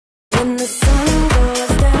when the sun goes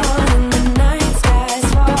down and the night sky's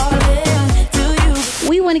falling. Do you?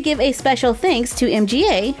 We want to give a special thanks to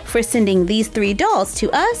MGA for sending these 3 dolls to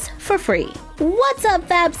us for free. What's up,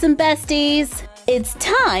 Fabs and Besties? It's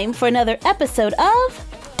time for another episode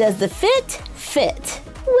of Does the Fit Fit?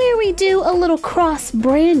 Where we do a little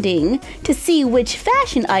cross-branding to see which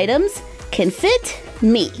fashion items can fit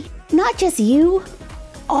me. Not just you,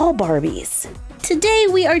 all Barbies. Today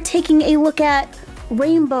we are taking a look at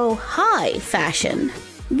Rainbow High fashion.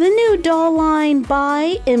 The new doll line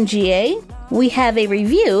by MGA. We have a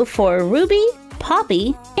review for Ruby,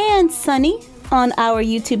 Poppy, and Sunny on our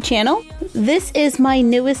YouTube channel. This is my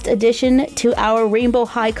newest addition to our Rainbow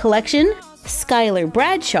High collection, Skyler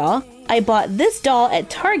Bradshaw. I bought this doll at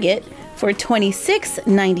Target for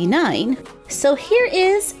 $26.99. So here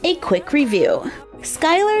is a quick review.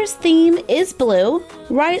 Skyler's theme is blue.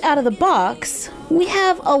 Right out of the box, we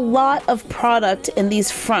have a lot of product in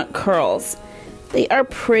these front curls. They are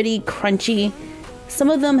pretty crunchy.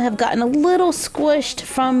 Some of them have gotten a little squished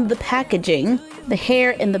from the packaging. The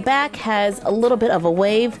hair in the back has a little bit of a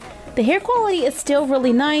wave. The hair quality is still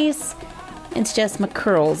really nice. It's just my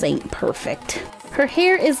curls ain't perfect. Her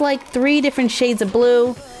hair is like 3 different shades of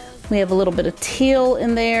blue. We have a little bit of teal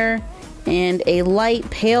in there and a light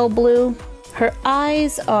pale blue. Her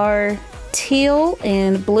eyes are teal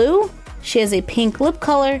and blue. She has a pink lip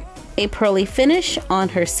color, a pearly finish on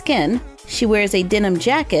her skin. She wears a denim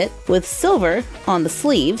jacket with silver on the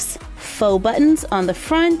sleeves, faux buttons on the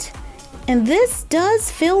front, and this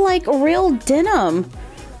does feel like real denim.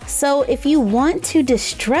 So if you want to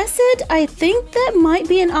distress it, I think that might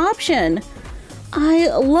be an option. I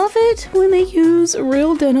love it when they use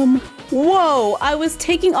real denim. Whoa, I was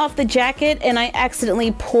taking off the jacket and I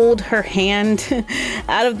accidentally pulled her hand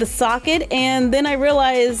out of the socket, and then I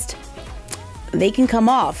realized they can come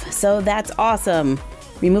off, so that's awesome.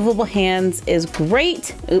 Removable hands is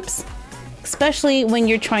great. Oops. Especially when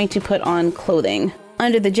you're trying to put on clothing.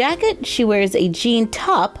 Under the jacket, she wears a jean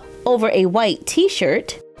top over a white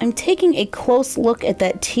t-shirt. I'm taking a close look at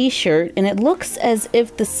that t-shirt and it looks as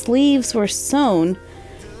if the sleeves were sewn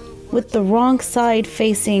with the wrong side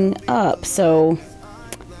facing up, so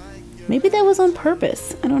maybe that was on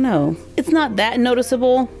purpose. I don't know. It's not that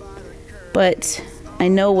noticeable, but I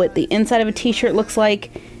know what the inside of a t-shirt looks like,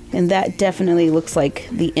 and that definitely looks like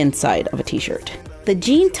the inside of a t-shirt. The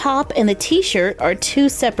jean top and the t-shirt are 2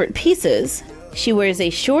 separate pieces. She wears a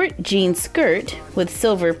short jean skirt with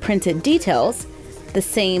silver printed details, the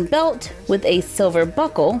same belt with a silver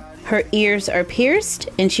buckle. Her ears are pierced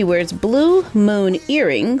and she wears blue moon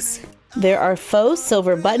earrings. There are faux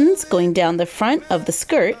silver buttons going down the front of the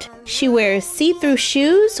skirt. She wears see-through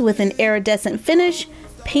shoes with an iridescent finish,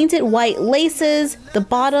 painted white laces. The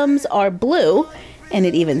bottoms are blue and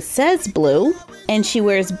it even says blue. And she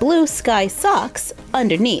wears blue sky socks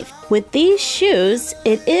underneath. With these shoes,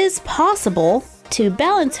 it is possible to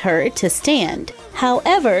balance her to stand.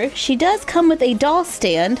 However, she does come with a doll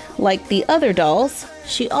stand like the other dolls.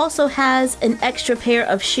 She also has an extra pair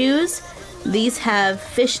of shoes. These have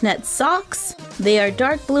fishnet socks. They are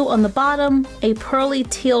dark blue on the bottom, a pearly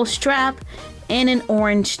teal strap, and an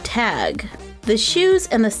orange tag. The shoes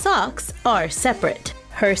and the socks are separate.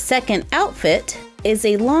 Her second outfit is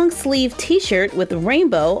a long sleeve t-shirt with a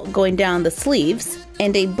rainbow going down the sleeves,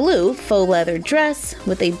 and a blue faux leather dress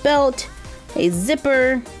with a belt, a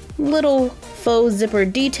zipper, little faux zipper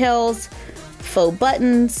details, faux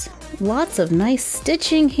buttons, lots of nice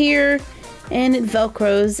stitching here, and it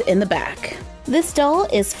velcros in the back. This doll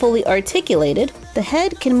is fully articulated. The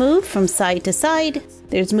head can move from side to side.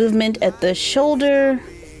 There's movement at the shoulder,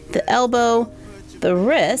 the elbow, the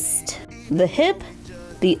wrist, the hip,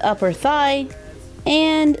 the upper thigh,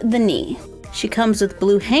 and the knee. She comes with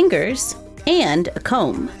blue hangers and a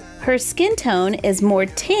comb. Her skin tone is more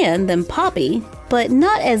tan than Poppy, but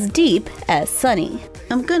not as deep as Sunny.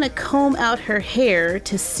 I'm gonna comb out her hair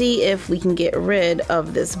to see if we can get rid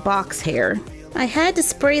of this box hair. I had to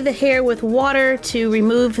spray the hair with water to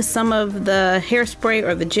remove some of the hairspray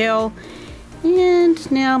or the gel,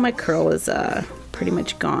 and now my curl is pretty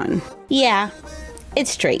much gone. Yeah,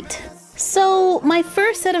 it's straight. So my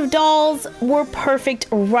first set of dolls were perfect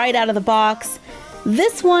right out of the box.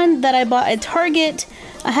 This one that I bought at Target,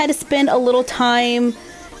 I had to spend a little time,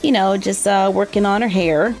 you know, just working on her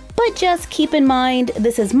hair. But just keep in mind,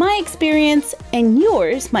 this is my experience and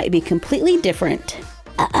yours might be completely different.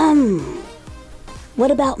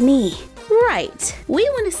 What about me? Right, we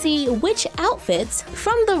want to see which outfits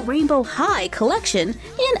from the Rainbow High collection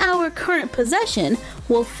in our current possession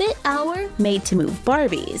will fit our Made to Move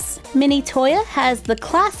Barbies. Mini Toya has the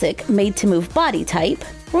classic Made to Move body type.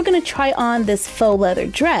 we're gonna try on this faux leather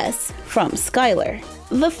dress from Skyler.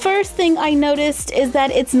 The first thing I noticed is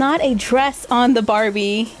that it's not a dress on the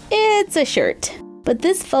Barbie, it's a shirt. But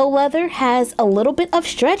this faux leather has a little bit of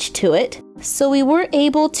stretch to it, so we were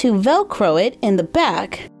able to Velcro it in the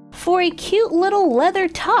back for a cute little leather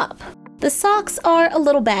top. The socks are a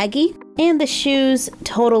little baggy, and the shoes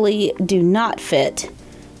totally do not fit.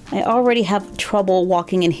 I already have trouble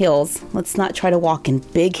walking in heels. Let's not try to walk in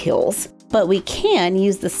big heels. But we can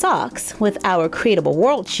use the socks with our Creatable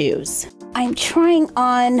World shoes. I'm trying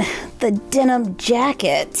on the denim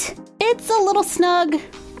jacket. It's a little snug,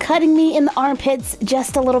 cutting me in the armpits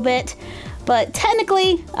just a little bit, but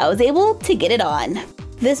technically I was able to get it on.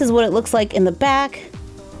 This is what it looks like in the back.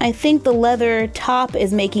 I think the leather top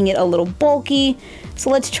is making it a little bulky, so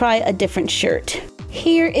let's try a different shirt.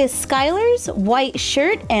 Here is Skyler's white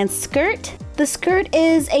shirt and skirt. The skirt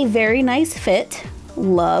is a very nice fit.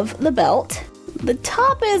 Love the belt. The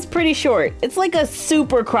top is pretty short. It's like a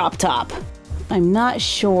super crop top. I'm not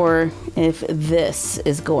sure if this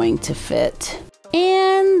is going to fit.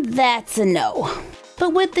 And that's a no.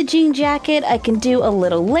 But with the jean jacket, I can do a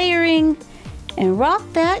little layering and rock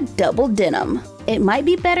that double denim. It might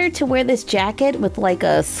be better to wear this jacket with like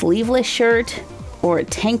a sleeveless shirt or a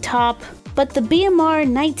tank top, but the BMR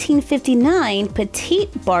 1959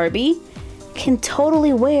 Petite Barbie can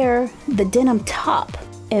totally wear the denim top.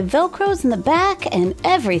 It Velcros in the back and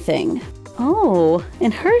everything. Oh,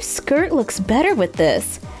 and her skirt looks better with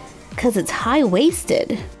this because it's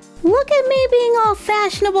high-waisted. Look at me being all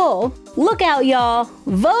fashionable. Look out, y'all.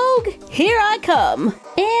 Vogue, here I come.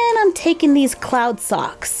 And I'm taking these cloud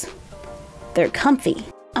socks. They're comfy.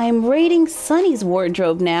 I'm rating Sunny's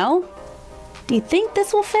wardrobe now. Do you think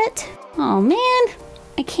this will fit? Oh man,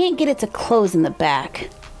 I can't get it to close in the back.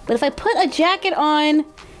 But if I put a jacket on,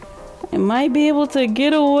 I might be able to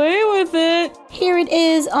get away with it. Here it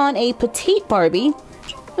is on a petite Barbie.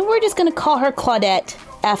 And we're just gonna call her Claudette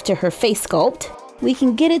after her face sculpt. We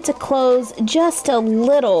can get it to close just a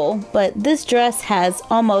little, but this dress has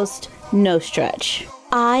almost no stretch.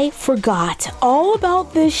 I forgot all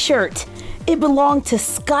about this shirt. It belonged to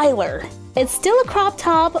Skyler. It's still a crop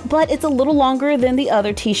top, but it's a little longer than the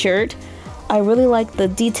other t-shirt. I really like the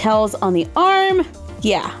details on the arm.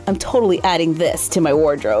 Yeah, I'm totally adding this to my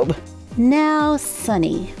wardrobe. Now,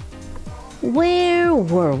 Sunny, where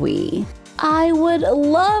were we? I would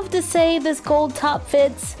love to say this gold top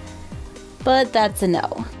fits, but that's a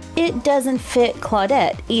no. It doesn't fit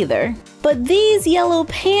Claudette either. But these yellow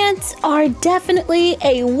pants are definitely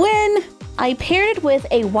a win. I paired it with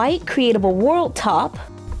a white Creatable World top.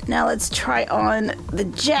 Now let's try on the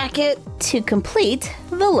jacket to complete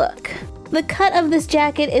the look. The cut of this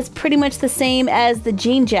jacket is pretty much the same as the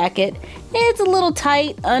jean jacket. It's a little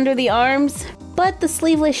tight under the arms, but the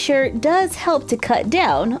sleeveless shirt does help to cut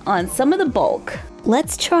down on some of the bulk.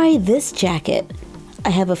 Let's try this jacket. I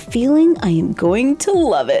have a feeling I am going to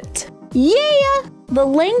love it. Yeah! The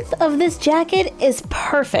length of this jacket is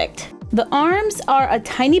perfect. The arms are a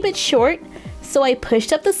tiny bit short, so I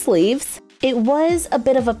pushed up the sleeves. It was a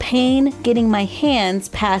bit of a pain getting my hands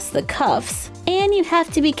past the cuffs. And you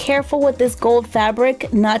have to be careful with this gold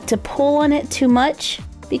fabric not to pull on it too much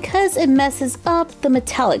because it messes up the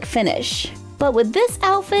metallic finish. But with this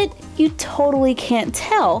outfit, you totally can't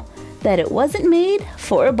tell that it wasn't made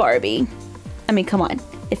for a Barbie. I mean, come on,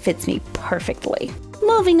 it fits me perfectly.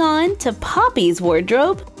 Moving on to Poppy's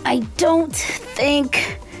wardrobe. I don't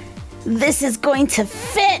think this is going to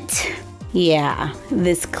fit. Yeah,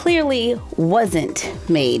 this clearly wasn't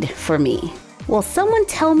made for me. Will someone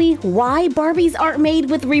tell me why Barbies aren't made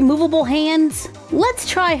with removable hands? Let's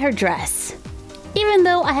try her dress. Even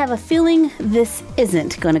though I have a feeling this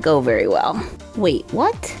isn't gonna go very well. Wait,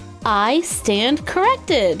 what? I stand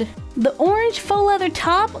corrected. The orange faux leather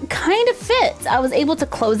top kind of fits. I was able to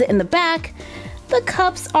close it in the back. The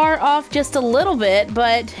cuffs are off just a little bit,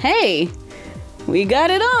 but hey, we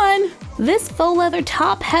got it on. This faux leather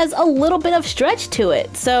top has a little bit of stretch to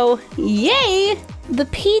it, so yay! The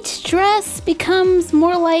peach dress becomes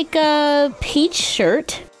more like a peach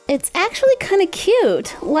shirt. It's actually kind of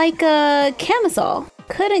cute, like a camisole.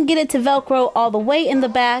 Couldn't get it to Velcro all the way in the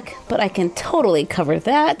back, but I can totally cover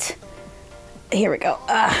that. Here we go,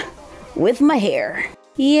 with my hair.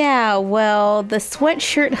 Yeah, well, the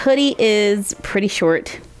sweatshirt hoodie is pretty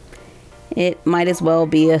short. It might as well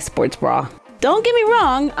be a sports bra. Don't get me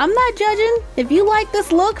wrong, I'm not judging. If you like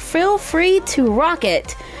this look, feel free to rock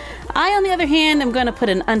it. I, on the other hand, am gonna put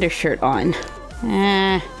an undershirt on.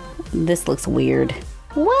 This looks weird.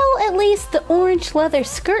 Well, at least the orange leather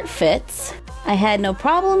skirt fits. I had no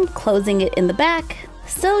problem closing it in the back.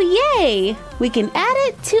 So yay, we can add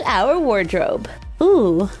it to our wardrobe.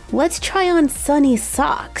 Ooh, let's try on Sunny's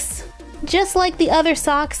socks. Just like the other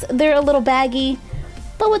socks, they're a little baggy,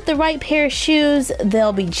 but with the right pair of shoes,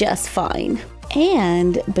 they'll be just fine.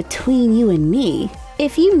 And between you and me,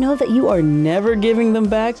 if you know that you are never giving them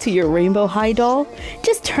back to your Rainbow High doll,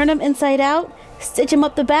 just turn them inside out, stitch them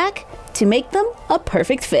up the back to make them a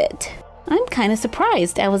perfect fit. I'm kind of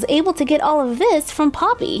surprised I was able to get all of this from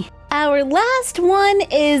Poppy. Our last one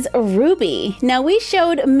is Ruby. Now, we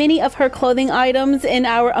showed many of her clothing items in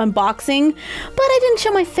our unboxing, but I didn't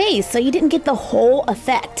show my face, so you didn't get the whole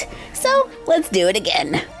effect. So let's do it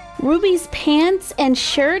again. Ruby's pants and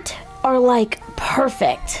shirt are like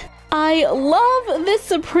perfect. I love this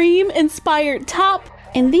Supreme inspired top,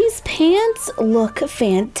 and these pants look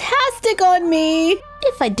fantastic on me,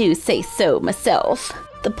 if I do say so myself.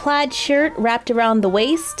 The plaid shirt wrapped around the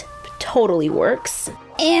waist totally works.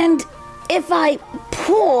 And if I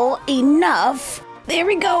pull enough, there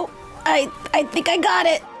we go. I think I got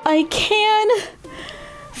it. I can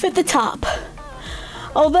fit the top,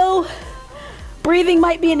 although breathing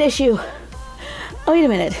might be an issue. Oh, wait a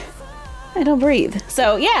minute. I don't breathe.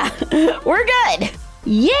 So yeah, we're good.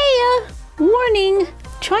 Yeah! Warning!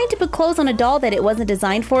 Trying to put clothes on a doll that it wasn't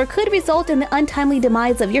designed for could result in the untimely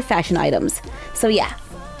demise of your fashion items. So yeah,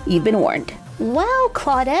 you've been warned. Wow,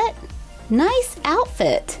 Claudette. Nice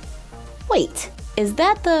outfit. Wait, is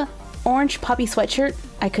that the orange Poppy sweatshirt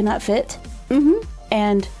I could not fit?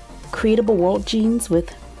 And Creatable World jeans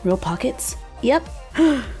with real pockets? Yep.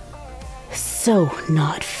 So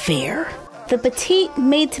not fair. The petite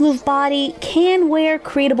made-to-move body can wear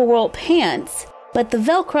Creatable World pants, but the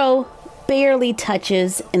Velcro barely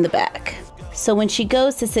touches in the back. So when she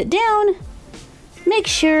goes to sit down, make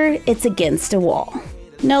sure it's against a wall.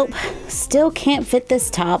 Nope, still can't fit this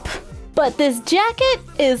top. But this jacket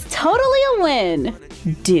is totally a win.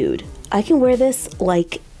 Dude, I can wear this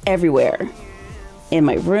like everywhere. In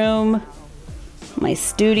my room, my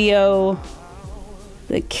studio,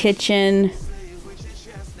 the kitchen,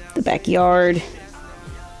 the backyard.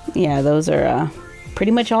 Yeah, those are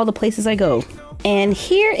pretty much all the places I go. And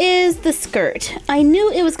here is the skirt. I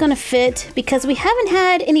knew it was gonna fit because we haven't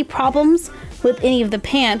had any problems with any of the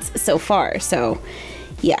pants so far. So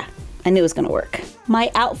yeah, I knew it was gonna work.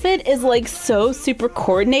 My outfit is like so super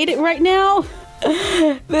coordinated right now.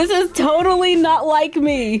 This is totally not like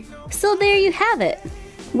me. So there you have it.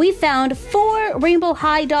 We found 4 Rainbow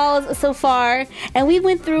High dolls so far, and we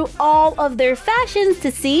went through all of their fashions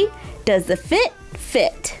to see, does the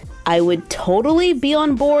fit? I would totally be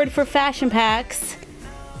on board for fashion packs.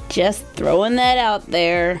 Just throwing that out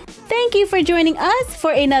there. Thank you for joining us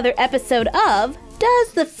for another episode of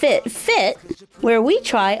Does the Fit? Where we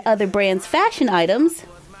try other brands' fashion items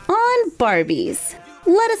on Barbies.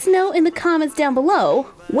 Let us know in the comments down below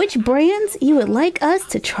which brands you would like us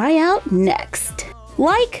to try out next.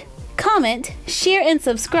 Like, comment, share, and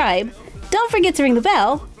subscribe. Don't forget to ring the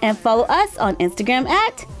bell and follow us on Instagram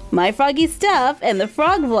at MyFroggyStuff and the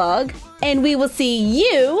Frog Vlog. And we will see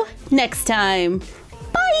you next time.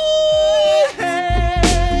 Bye!